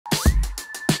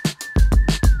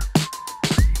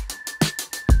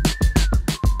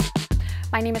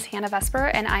My name is Hannah Vesper,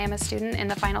 and I am a student in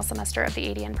the final semester of the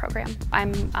ADN program.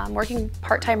 I'm working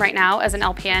part-time right now as an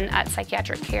LPN at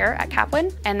psychiatric care at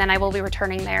Kaplan, and then I will be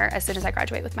returning there as soon as I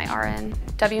graduate with my RN.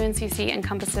 WNCC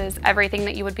encompasses everything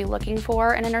that you would be looking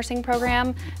for in a nursing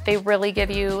program. They really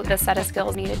give you the set of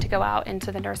skills needed to go out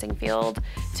into the nursing field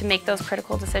to make those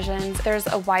critical decisions. There's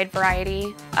a wide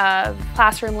variety of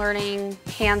classroom learning,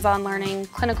 hands-on learning,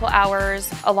 clinical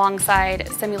hours, alongside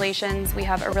simulations. We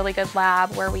have a really good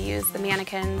lab where we use the mannequins.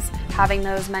 Having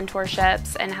those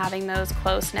mentorships and having those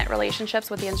close-knit relationships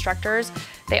with the instructors.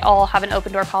 They all have an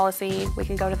open door policy. We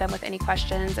can go to them with any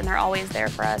questions, and they're always there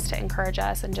for us to encourage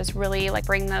us and just really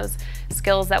bring those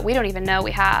skills that we don't even know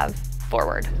we have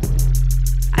forward.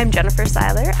 I'm Jennifer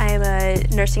Seiler. I am a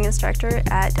nursing instructor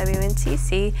at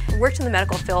WNCC. I worked in the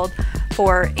medical field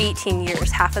for 18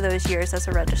 years, half of those years as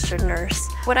a registered nurse.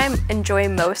 What I enjoy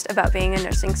most about being a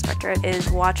nursing instructor is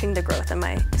watching the growth in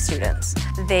my students.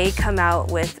 They come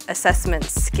out with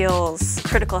assessments, skills,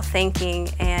 critical thinking,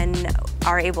 and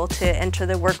are able to enter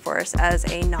the workforce as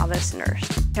a novice nurse.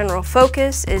 General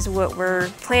focus is what we're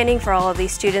planning for all of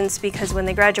these students, because when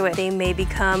they graduate, they may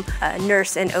become a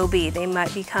nurse in OB, they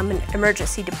might become an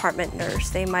emergency department nurse,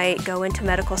 they might go into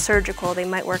medical surgical, they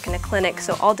might work in a clinic,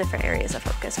 so all different areas of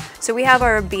focus. So we have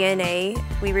our BNA,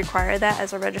 we require that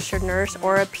as a registered nurse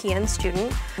or a PN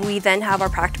student. We then have our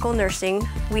practical nursing,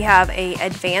 we have a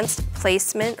advanced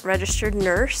placement registered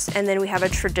nurse, and then we have a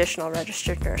traditional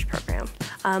registered nurse program.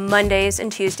 Mondays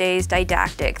and Tuesdays,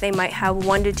 didactic. They might have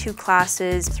 1 to 2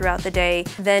 classes throughout the day.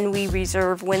 Then we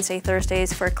reserve Wednesday,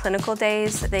 Thursdays for clinical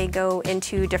days. They go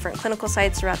into different clinical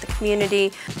sites throughout the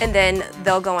community, and then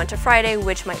they'll go on to Friday,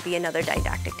 which might be another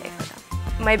didactic day for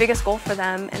them. My biggest goal for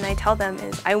them, and I tell them,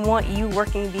 is I want you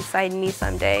working beside me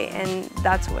someday, and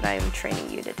that's what I'm training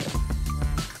you to do.